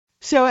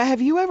So,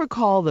 have you ever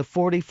called the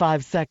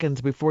 45 seconds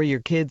before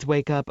your kids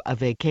wake up a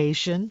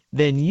vacation?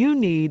 Then you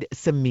need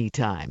some me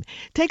time.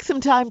 Take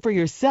some time for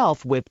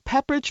yourself with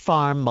Pepperidge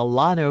Farm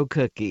Milano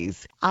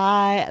cookies.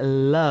 I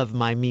love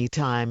my me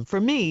time.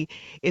 For me,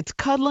 it's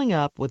cuddling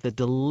up with a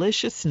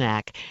delicious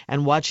snack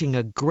and watching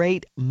a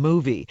great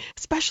movie,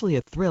 especially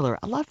a thriller.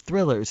 I love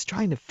thrillers,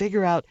 trying to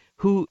figure out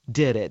who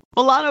did it.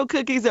 Milano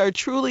cookies are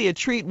truly a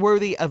treat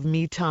worthy of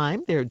me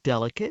time. They're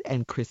delicate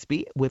and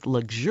crispy with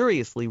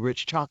luxuriously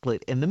rich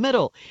chocolate in the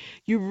middle.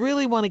 You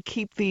really want to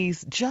keep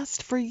these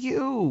just for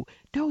you.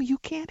 No, you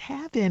can't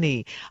have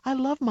any. I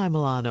love my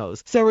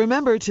Milanos. So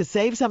remember to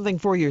save something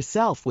for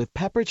yourself with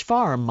Pepperidge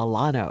Farm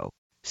Milano.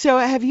 So,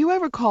 have you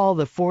ever called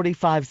the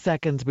 45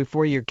 seconds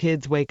before your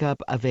kids wake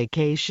up a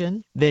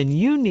vacation? Then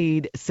you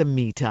need some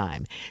me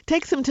time.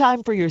 Take some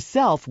time for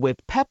yourself with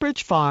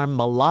Pepperidge Farm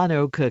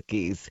Milano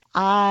cookies.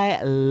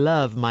 I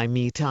love my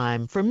me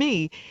time. For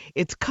me,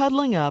 it's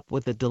cuddling up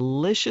with a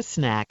delicious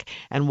snack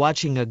and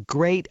watching a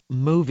great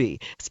movie,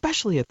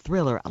 especially a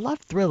thriller. I love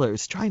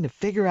thrillers, trying to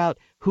figure out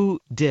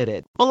who did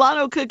it.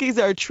 Milano cookies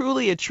are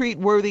truly a treat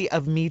worthy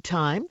of me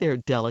time. They're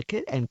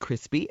delicate and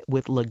crispy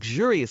with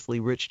luxuriously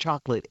rich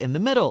chocolate in the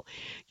middle.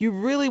 You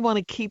really want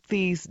to keep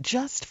these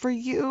just for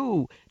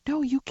you.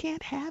 No, you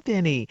can't have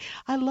any.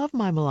 I love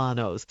my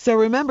Milanos. So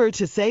remember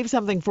to save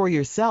something for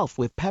yourself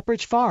with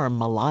Pepperidge Farm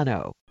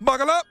Milano.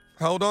 Buckle up.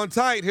 Hold on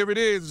tight. Here it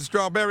is, the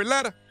strawberry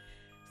letter.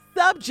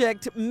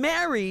 Subject: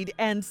 married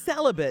and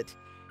celibate.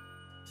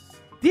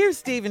 Dear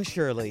Steve and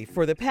Shirley,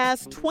 for the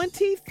past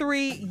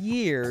 23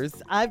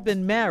 years, I've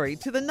been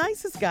married to the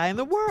nicest guy in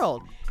the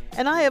world,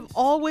 and I have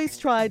always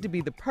tried to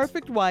be the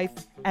perfect wife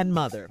and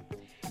mother.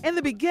 In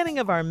the beginning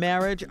of our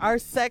marriage, our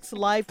sex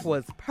life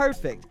was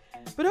perfect,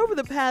 but over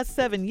the past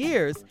 7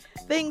 years,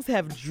 things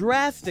have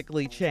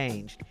drastically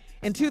changed.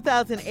 In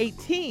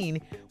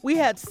 2018, we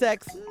had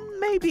sex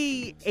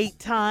maybe 8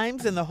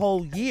 times in the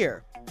whole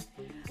year.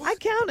 I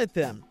counted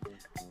them.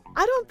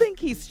 I don't think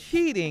he's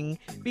cheating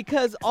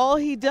because all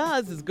he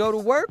does is go to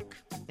work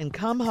and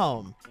come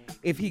home.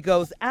 If he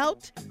goes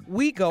out,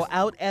 we go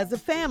out as a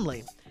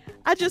family.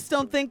 I just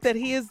don't think that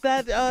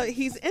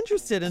he's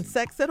interested in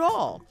sex at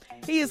all.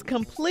 He is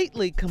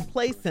completely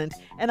complacent,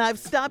 and I've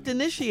stopped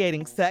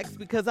initiating sex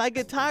because I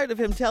get tired of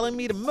him telling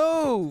me to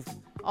move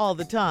all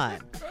the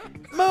time.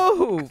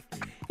 Move.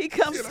 He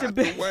comes to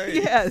bed.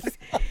 Yes.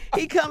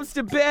 He comes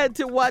to bed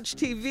to watch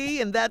TV,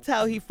 and that's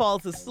how he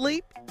falls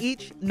asleep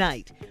each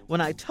night.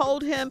 When I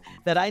told him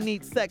that I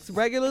need sex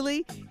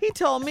regularly, he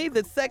told me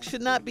that sex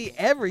should not be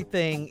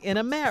everything in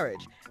a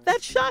marriage.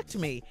 That shocked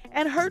me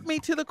and hurt me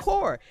to the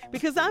core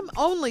because I'm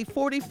only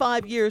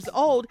 45 years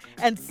old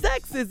and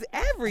sex is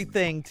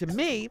everything to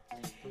me.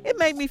 It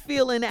made me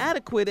feel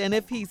inadequate and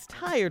as if he's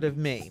tired of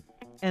me.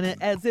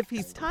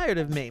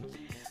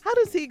 How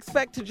does he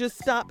expect to just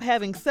stop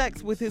having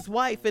sex with his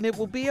wife and it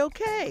will be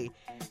okay?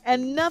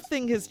 And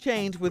nothing has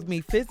changed with me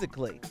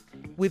physically.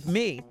 With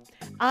me,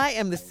 I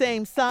am the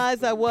same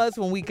size I was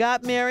when we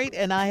got married,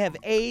 and I have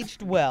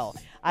aged well.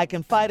 I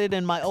confided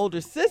in my older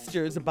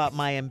sisters about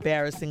my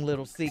embarrassing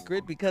little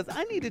secret because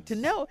I needed to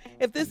know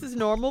if this is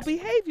normal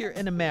behavior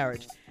in a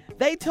marriage.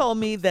 They told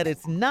me that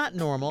it's not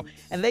normal,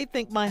 and they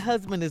think my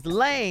husband is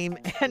lame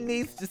and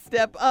needs to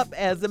step up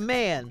as a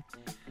man.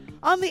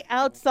 On the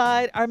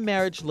outside, our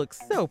marriage looks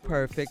so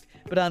perfect,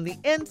 but on the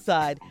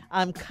inside,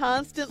 I'm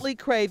constantly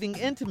craving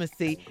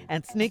intimacy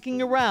and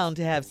sneaking around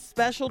to have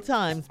special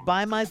times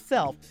by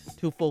myself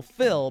to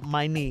fulfill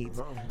my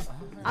needs.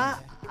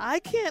 I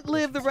can't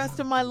live the rest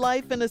of my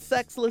life in a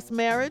sexless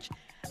marriage.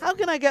 How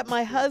can I get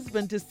my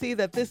husband to see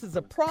that this is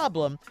a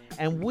problem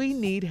and we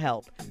need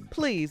help?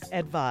 Please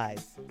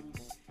advise.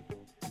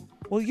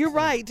 Well, you're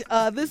right.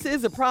 This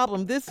is a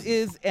problem. This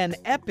is an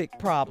epic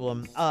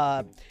problem.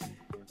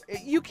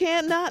 You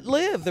cannot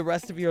live the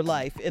rest of your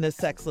life in a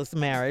sexless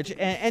marriage,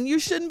 and you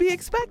shouldn't be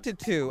expected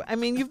to. I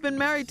mean, you've been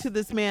married to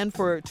this man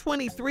for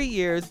 23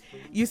 years.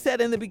 You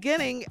said in the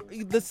beginning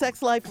the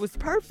sex life was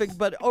perfect,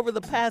 but over the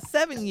past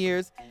 7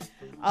 years,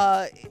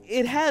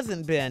 it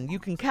hasn't been. You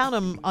can count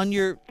them on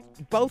your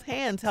both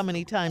hands how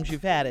many times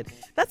you've had it.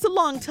 That's a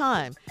long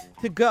time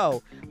to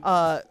go,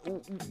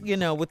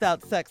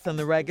 without sex on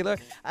the regular.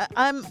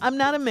 I'm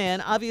not a man.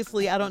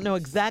 Obviously, I don't know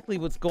exactly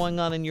what's going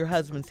on in your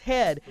husband's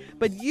head,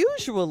 but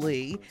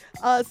usually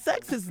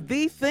sex is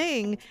the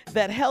thing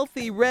that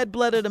healthy,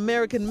 red-blooded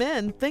American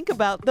men think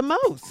about the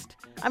most.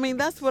 I mean,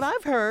 that's what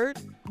I've heard.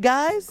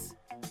 Guys?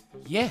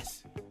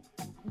 Yes.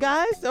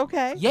 Guys?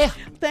 Okay. Yeah.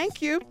 Thank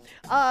you.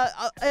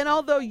 And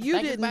although you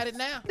Think didn't... about it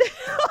now.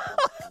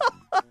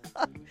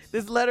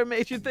 This letter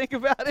made you think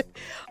about it.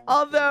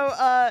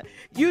 Although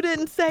you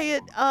didn't say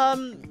it,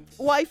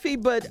 wifey,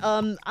 but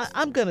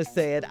I'm going to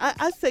say it.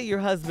 I say your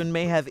husband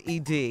may have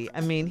ED.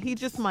 I mean, he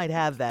just might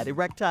have that,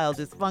 erectile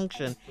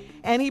dysfunction,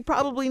 and he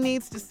probably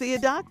needs to see a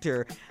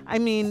doctor. I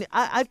mean,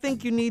 I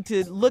think you need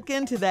to look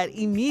into that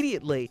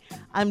immediately.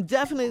 I'm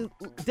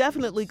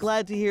definitely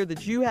glad to hear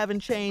that you haven't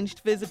changed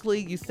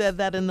physically. You said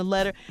that in the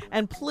letter.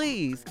 And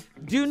please,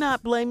 do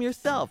not blame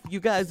yourself. You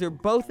guys are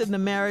both in the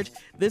marriage.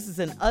 This is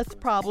an us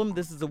problem.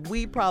 This is a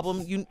weed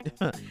problem, you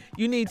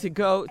you need to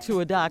go to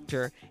a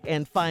doctor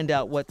and find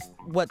out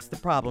what's the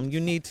problem. You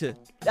need to.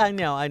 I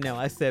know.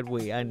 I said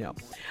we. I know.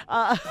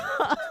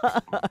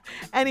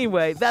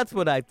 Anyway, that's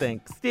what I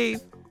think.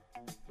 Steve.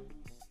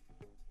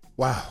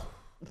 Wow.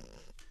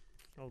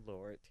 Oh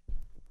Lord.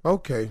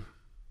 Okay.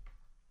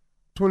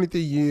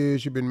 23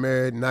 years, you've been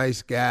married,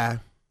 nice guy.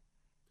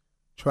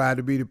 Tried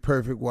to be the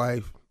perfect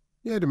wife.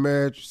 You had the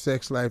marriage,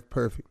 sex life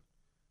perfect.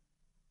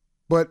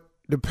 But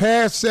the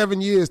past 7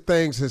 years,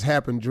 things has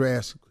happened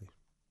drastically.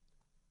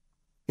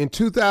 In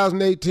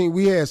 2018,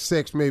 we had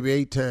sex maybe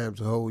 8 times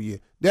a whole year.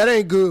 That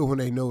ain't good when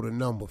they know the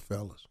number,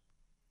 fellas.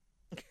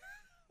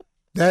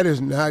 That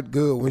is not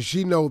good when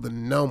she know the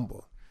number.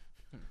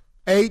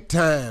 8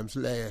 times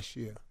last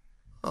year.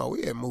 Oh,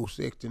 we had more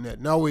sex than that.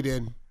 No, we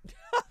didn't.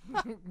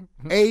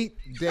 8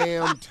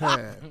 damn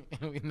times.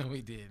 We know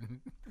we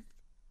didn't.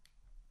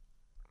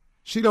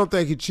 She don't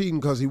think he's cheating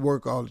because he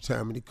work all the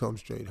time and he comes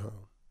straight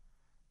home.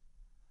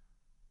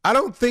 I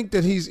don't think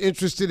that he's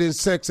interested in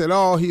sex at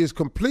all. He is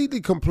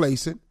completely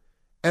complacent,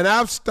 and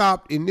I've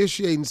stopped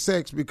initiating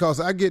sex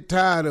because I get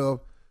tired of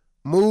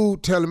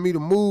mood telling me to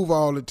move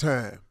all the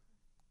time.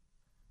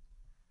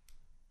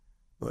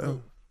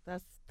 Well,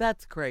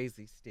 that's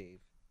crazy, Steve.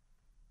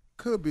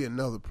 Could be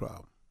another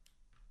problem.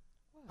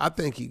 I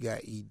think he got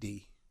ED.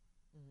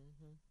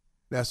 Mm-hmm.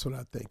 That's what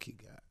I think he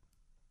got.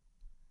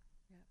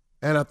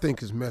 And I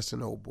think it's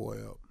messing old boy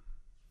up.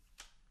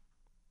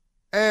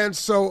 And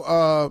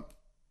so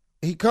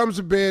he comes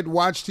to bed,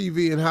 watch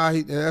TV,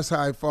 and that's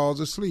how he falls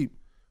asleep.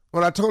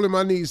 When I told him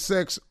I need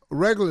sex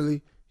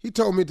regularly, he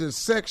told me that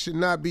sex should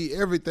not be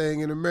everything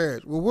in a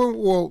marriage.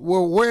 Well,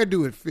 where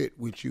do it fit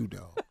with you,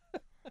 dog?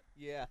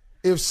 Yeah.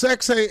 If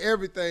sex ain't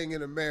everything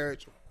in a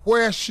marriage,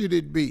 where should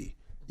it be?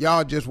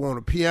 Y'all just want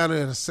a piano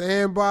and a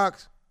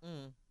sandbox?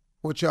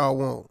 What y'all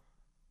want?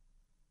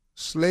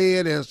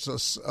 Sled and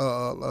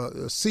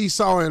a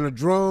seesaw and a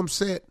drum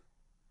set?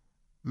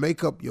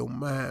 Make up your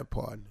mind,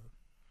 partner.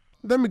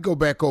 Let me go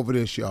back over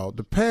this, y'all.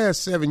 The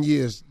past 7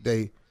 years,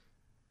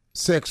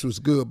 sex was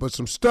good, but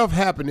some stuff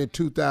happened in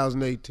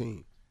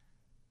 2018.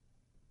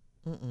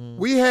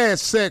 We had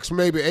sex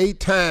maybe 8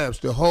 times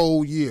the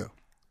whole year.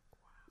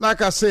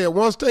 Like I said,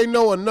 once they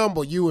know a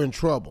number, you in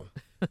trouble.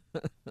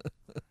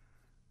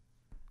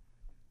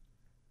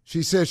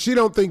 She says she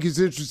don't think he's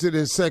interested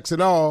in sex at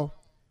all.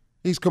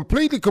 He's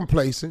completely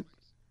complacent.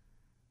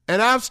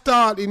 And I've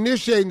started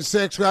initiating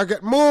sex where I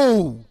get,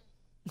 move.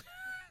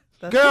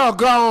 Girl,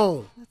 go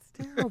on.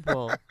 That's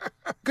terrible.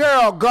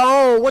 Girl,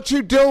 go on. What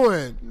you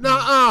doing?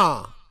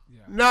 Nuh-uh.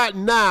 Yeah. Not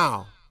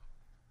now.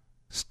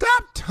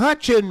 Stop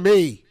touching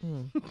me.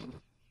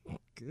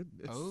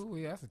 Goodness. Oh,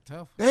 yeah, that's a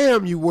tough one.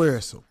 Damn, you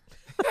worrisome.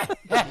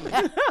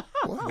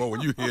 Well,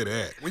 when you hear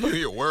that, when you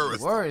hear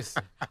words, Worse.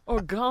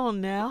 Or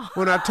gone now.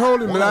 When I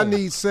told him that I Whoa.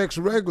 need sex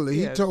regularly,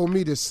 he Yeah. told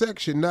me that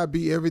sex should not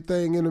be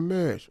everything in a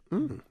marriage.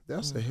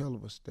 That's a hell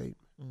of a statement.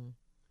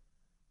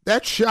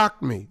 That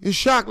shocked me. It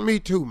shocked me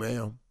too,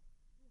 ma'am.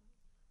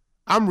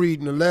 I'm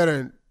reading the letter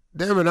and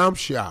damn it, I'm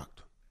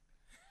shocked.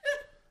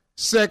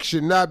 Sex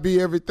should not be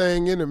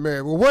everything in a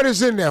marriage. Well, what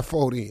is in there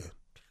for then?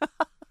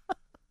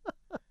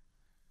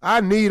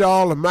 I need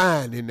all of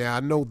mine in there.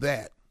 I know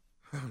that.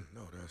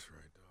 no, that's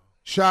right, dog.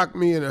 Shocked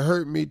me and it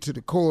hurt me to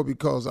the core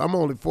because I'm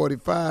only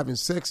 45 and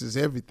sex is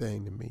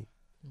everything to me.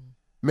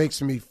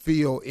 Makes me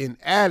feel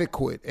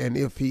inadequate and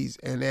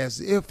as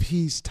if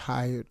he's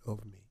tired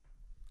of me.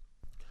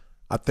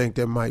 I think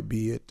that might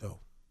be it though.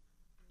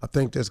 I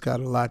think that's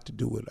got a lot to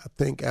do with it. I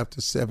think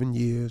after 7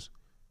 years,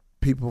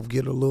 people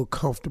get a little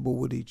comfortable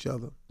with each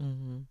other.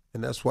 And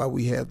that's why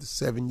we have the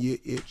 7-year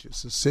itch.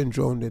 It's a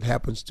syndrome that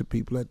happens to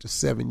people at the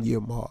 7-year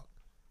mark.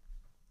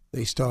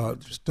 They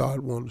start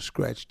wanting to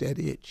scratch that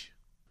itch.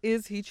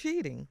 Is he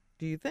cheating,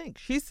 do you think?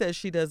 She says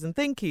she doesn't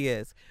think he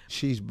is.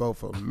 She's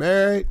both are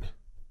married,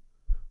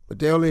 but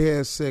they only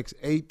had sex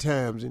 8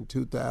 times in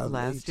 2018.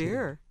 Last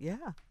year,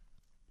 yeah.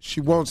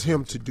 She wants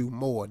him to do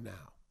more now.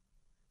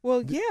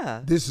 Well,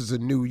 yeah. This is a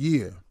new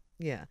year.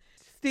 Yeah.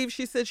 Steve,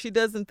 she said she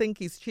doesn't think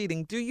he's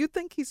cheating. Do you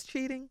think he's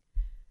cheating?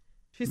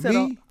 She said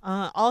Me?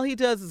 all he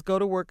does is go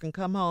to work and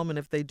come home, and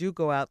if they do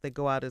go out, they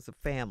go out as a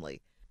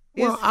family.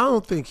 Well, I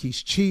don't think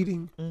he's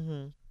cheating.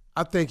 Mm-hmm.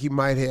 I think he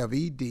might have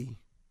ED.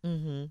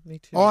 Mm-hmm. Me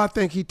too. Or I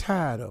think he's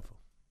tired of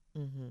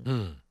her.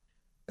 Mm-hmm.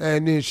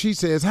 And then she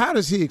says, how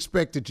does he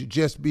expect it to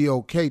just be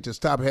okay to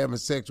stop having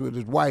sex with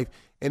his wife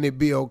and it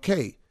be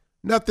okay?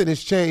 Nothing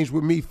has changed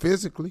with me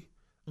physically.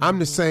 I'm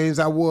the same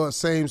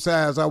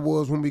size I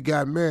was when we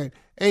got married.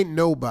 Ain't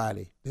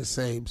nobody the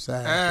same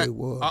size they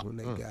was when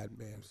they got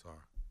married. I'm sorry.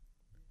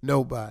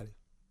 Nobody.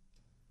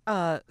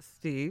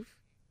 Steve,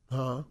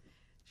 Huh?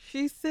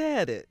 she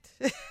said it.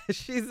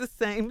 She's the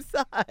same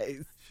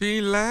size. She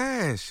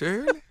lied,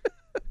 Shirley.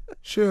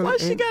 Shirley, Why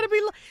she gotta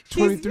be?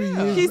 23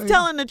 years She's later?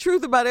 telling the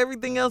truth about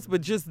everything else,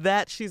 but just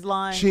that she's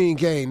lying. She ain't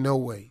gained no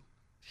weight.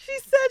 She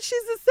said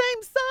she's the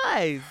same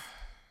size.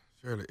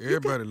 Shirley,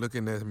 everybody look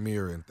in that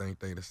mirror and think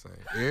they the same.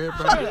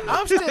 Everybody.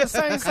 I'm still the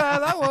same size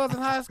I was in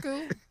high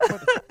school,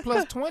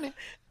 plus 20.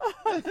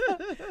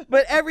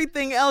 But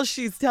everything else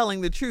she's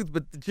telling the truth,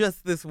 but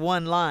just this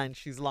one line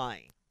she's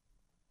lying.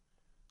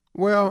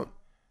 Well,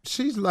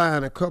 she's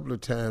lying a couple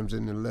of times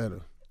in the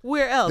letter.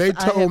 Where else? They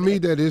told me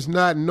that it's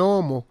not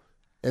normal,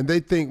 and they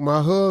think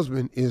my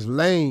husband is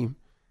lame.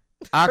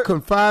 I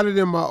confided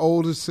in my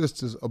older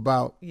sisters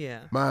about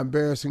my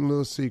embarrassing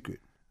little secret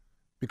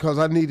because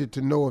I needed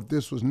to know if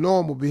this was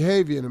normal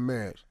behavior in a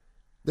marriage.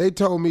 They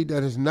told me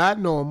that it's not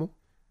normal,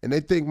 and they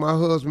think my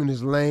husband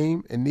is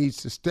lame and needs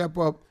to step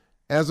up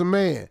as a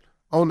man.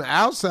 On the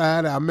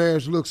outside, our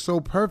marriage looks so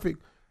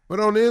perfect, but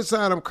on the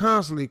inside, I'm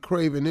constantly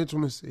craving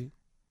intimacy,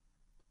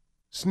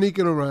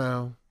 sneaking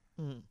around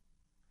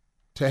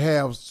to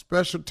have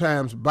special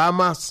times by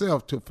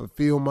myself to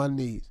fulfill my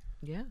needs.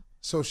 Yeah.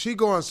 So she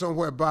going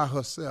somewhere by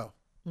herself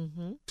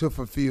to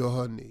fulfill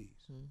her needs.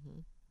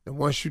 And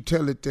once you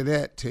tell it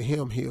to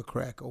him, he'll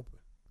crack open.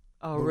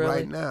 Oh, but really?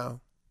 Right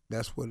now,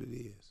 that's what it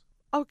is.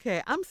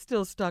 Okay, I'm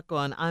still stuck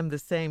on I'm the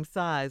same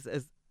size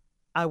as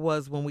I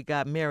was when we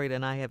got married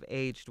and I have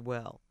aged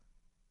well.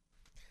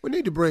 We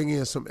need to bring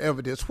in some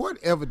evidence.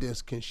 What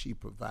evidence can she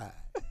provide?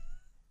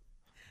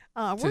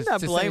 We're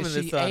not blaming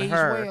this on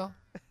her. Well?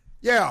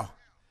 Yeah,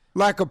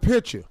 like a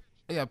picture.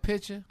 Yeah, a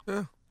picture.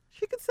 Yeah.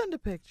 She could send a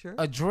picture.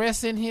 A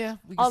dress in here.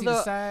 We can see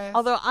the size.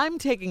 Although I'm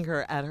taking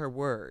her at her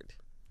word.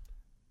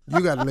 You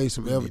got to lay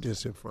some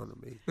evidence in front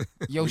of me.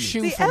 Your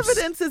shoe. The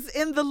evidence is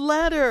in the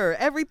letter.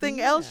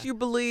 Everything else you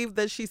believe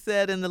that she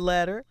said in the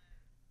letter.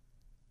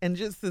 And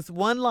just this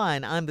one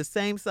line, I'm the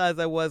same size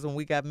I was when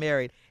we got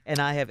married, and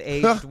I have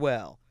aged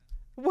well.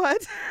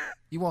 What?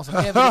 You want some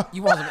evidence?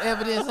 You want some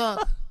evidence,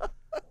 huh?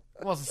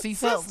 You want to see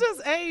something?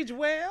 Sisters age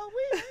well.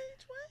 We age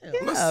well. Yeah,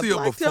 Let's see her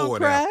black before don't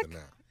and after crack.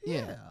 now.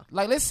 Yeah.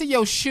 Like, let's see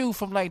your shoe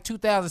from like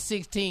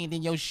 2016,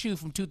 then your shoe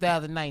from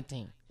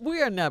 2019.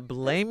 We are not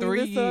blaming 3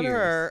 this on years.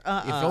 her.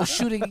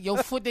 If your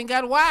foot then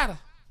got wider.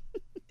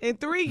 In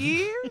 3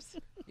 years?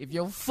 If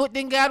your foot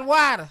then got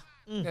wider,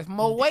 that's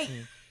more weight.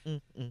 You're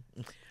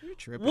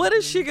tripping. What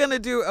is she going to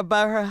do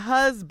about her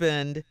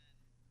husband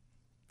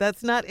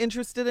that's not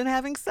interested in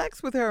having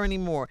sex with her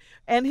anymore?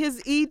 And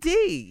his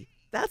ED.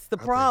 That's the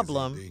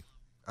problem.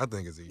 I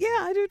think it's ED. Yeah,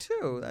 I do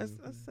too. I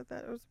said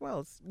that as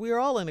well. We're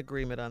all in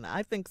agreement on that.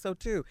 I think so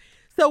too.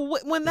 So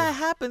when that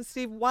happens,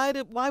 Steve, why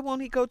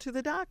won't he go to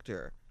the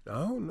doctor? I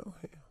don't know.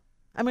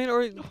 I mean,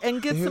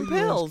 and get some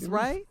pills,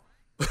 right?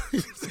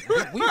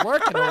 We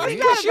working over here.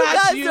 Because you about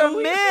guys you.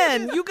 are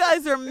men. You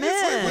guys are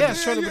men. Yeah,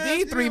 Shirley, but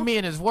these 3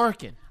 men is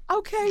working.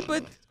 Okay,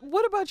 but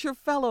what about your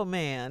fellow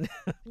man?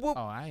 Oh,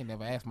 I ain't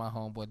never asked my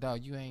homeboy,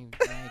 dog.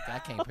 I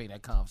can't pay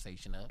that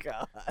conversation up.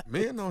 God.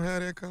 Men don't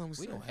have that We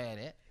conversation. don't have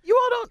that. You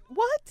all don't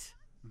what?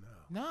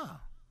 No.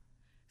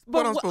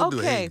 What I'm supposed to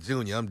do? okay. Hey,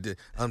 Junior, I'm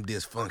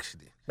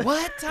dysfunctional.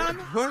 What,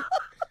 Tommy? What?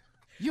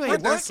 You What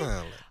ain't that working?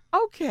 sound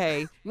like?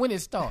 Okay. When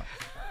it start?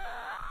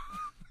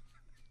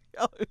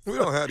 We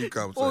don't have these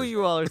conversations. Oh,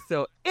 you all are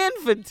so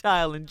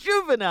infantile and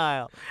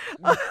juvenile.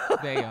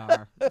 They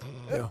are.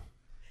 Yeah.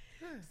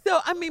 So,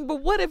 I mean,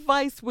 but what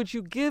advice would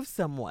you give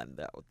someone,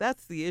 though?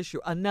 That's the issue.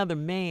 Another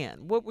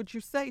man. What would you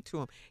say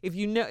to him if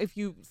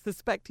you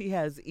suspect he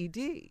has ED?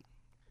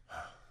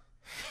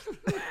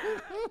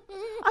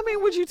 I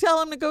mean, would you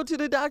tell him to go to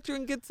the doctor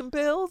and get some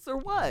pills or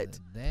what?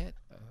 That.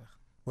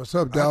 What's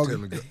up, I tell dog?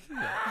 him to go.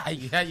 How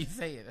you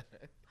say it?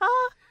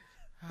 Huh?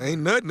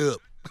 Ain't nothing up.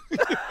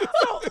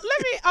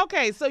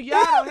 So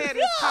y'all don't have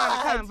this kind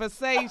of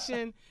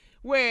conversation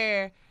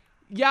where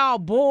y'all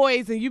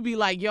boys and you be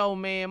like, yo,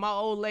 man, my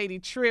old lady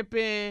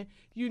tripping.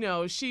 You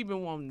know, she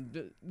been wanting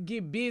to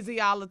get busy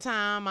all the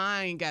time.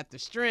 I ain't got the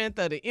strength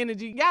or the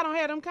energy. Y'all don't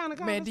have them kind of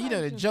Man, conversations. do you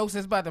know the jokes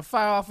that's about to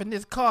fire off in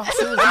this car as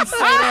soon as he say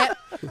that?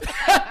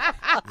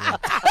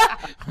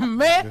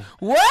 Man,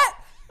 what?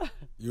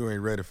 You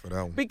ain't ready for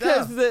that one.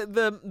 Because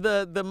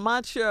the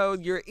macho,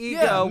 your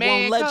ego Yeah,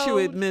 man won't let you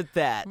code. admit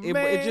that. It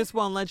Man. just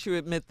won't let you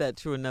admit that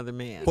to another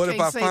man. But if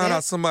can't I say find that.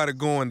 out somebody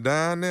going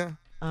down there,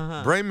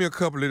 Uh-huh. bring me a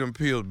couple of them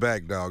pills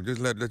back, dog.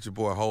 Just let your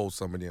boy hold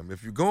some of them.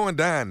 If you're going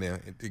down there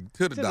to the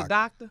to the doctor,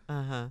 doctor.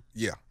 Uh-huh.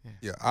 yeah,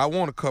 I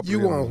want a couple. You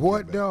of them want to what,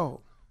 get back.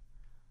 dog?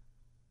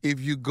 If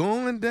you're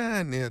going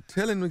down there,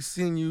 tell him to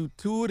send you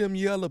 2 of them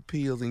yellow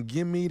pills and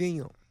give me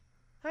them.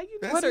 How you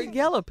That's What are it.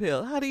 yellow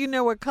pills? How do you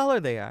know what color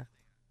they are?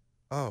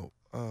 Oh,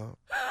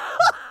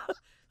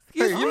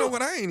 Excuse hey, me? you know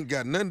what? I ain't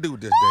got nothing to do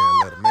with this damn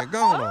letter, man.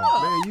 Go on.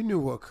 Man, you knew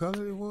what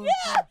color it was?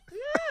 Yeah.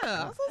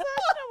 I'm so sorry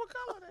you know what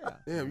color they are.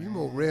 Damn, you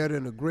more rare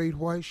than a great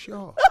white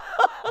shark.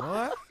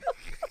 What?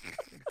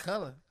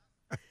 Color.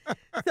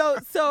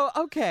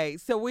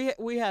 So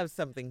we have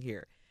something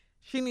here.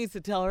 She needs to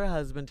tell her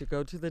husband to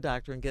go to the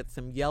doctor and get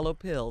some yellow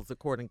pills,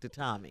 according to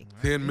Tommy.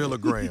 10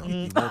 milligrams.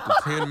 You want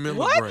the 10 milligrams.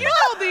 What? You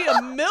know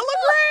the milligram?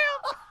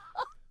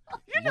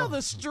 You know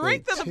the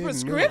strength of the 10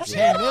 prescription?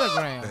 10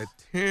 milligrams. That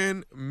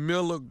 10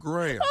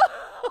 milligrams.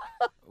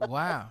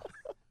 Wow.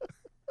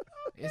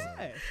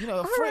 You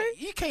know,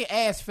 you can't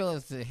ask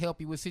fellas to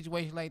help you with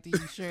situations like these,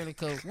 Shirley,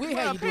 because we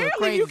have you doing Apparently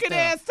crazy you can stuff.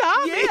 ask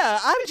Tommy. Yeah,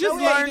 I've just No,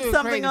 yeah, you learned doing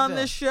something crazy on stuff.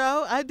 this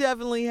show. I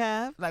definitely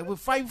have. Like,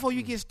 right before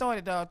you get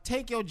started, dog,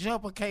 take your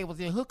jumper cables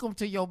and hook them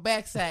to your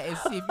backside and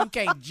see if you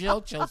can't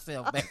jolt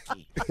yourself back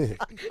in.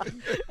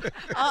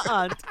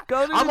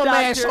 Go to I'm the a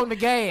mash doctor. on the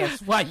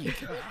gas. Why you?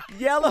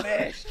 Yellow.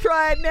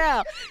 Try it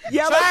now.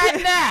 Yellow. Try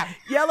it now.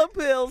 Yellow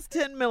pills,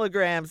 10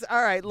 milligrams.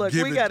 All right, look,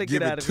 we got to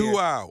get out of Give it 2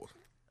 here. hours.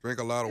 Drink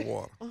a lot of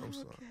water. I'm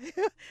sorry.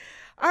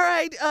 All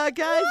right,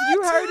 guys,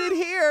 you heard it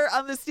here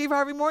on the Steve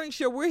Harvey Morning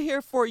Show. We're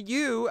here for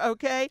you,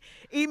 okay?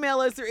 Email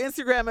us or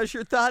Instagram us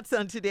your thoughts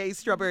on today's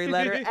Strawberry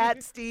Letter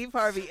at Steve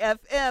Harvey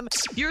FM.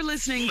 You're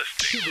listening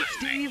to the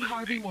Steve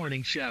Harvey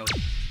Morning Show.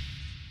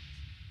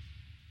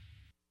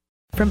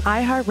 From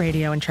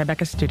iHeartRadio and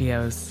Tribeca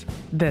Studios,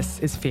 this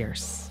is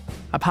Fierce,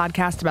 a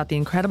podcast about the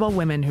incredible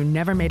women who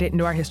never made it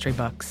into our history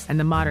books and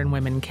the modern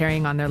women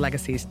carrying on their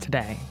legacies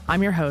today.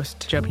 I'm your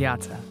host, Joe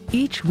Piazza.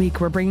 Each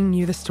week, we're bringing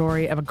you the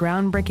story of a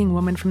groundbreaking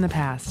woman from the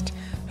past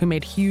who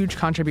made huge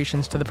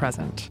contributions to the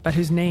present, but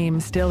whose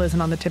name still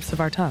isn't on the tips of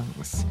our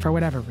tongues, for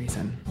whatever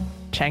reason.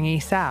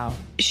 Changi Sao.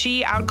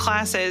 She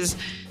outclasses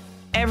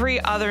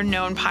every other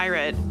known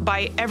pirate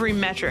by every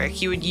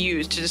metric you would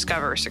use to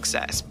discover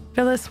success.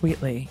 Phyllis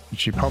Wheatley.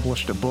 She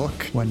published a book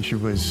when she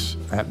was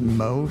at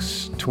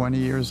most 20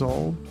 years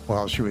old,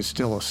 while she was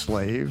still a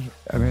slave.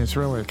 I mean, it's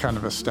really a kind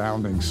of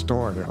astounding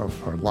story of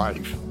her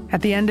life.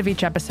 At the end of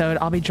each episode,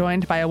 I'll be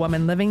joined by a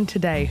woman living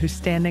today who's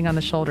standing on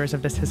the shoulders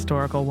of this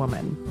historical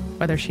woman,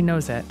 whether she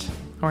knows it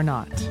or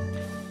not.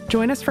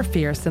 Join us for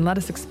Fierce and let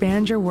us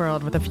expand your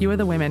world with a few of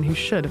the women who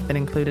should have been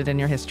included in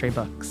your history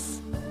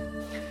books.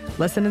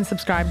 Listen and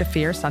subscribe to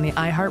Fierce on the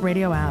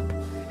iHeartRadio app,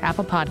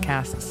 Apple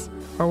Podcasts,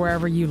 or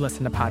wherever you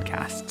listen to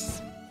podcasts.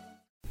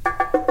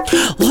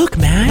 Look,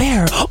 man.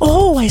 Where?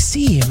 Oh, I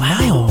see. Wow.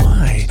 Oh,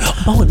 my.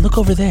 Oh, and look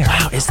over there.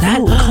 Wow, is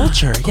that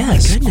culture?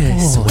 Yes. Oh, my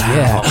goodness. Oh, wow.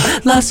 Yeah.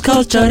 Las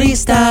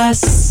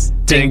Culturistas.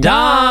 Ding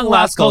dong,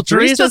 Las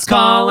Culturistas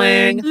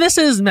calling. This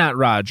is Matt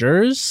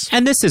Rogers.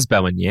 And this is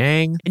Bowen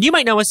Yang. And you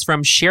might know us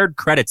from shared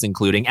credits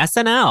including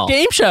SNL,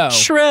 Game Show,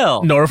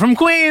 Shrill, Nora from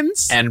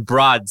Queens, and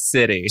Broad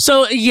City.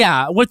 So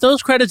yeah, with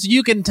those credits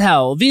you can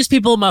tell these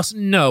people must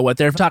know what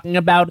they're talking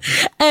about.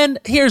 And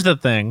here's the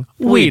thing,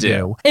 we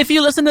do. If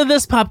you listen to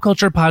this pop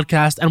culture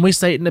podcast and we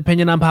state an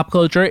opinion on pop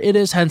culture, it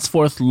is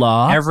henceforth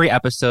law. Every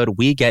episode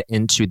we get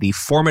into the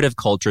formative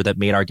culture that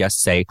made our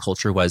guests say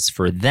culture was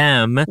for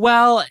them.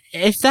 Well,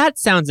 if that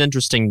sounds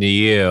interesting to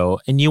you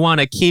and you want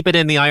to keep it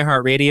in the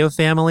iHeartRadio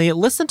family,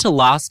 listen to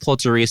Las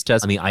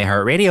Culturistas on the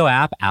iHeartRadio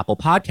app, Apple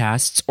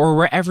Podcasts, or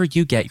wherever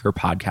you get your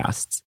podcasts.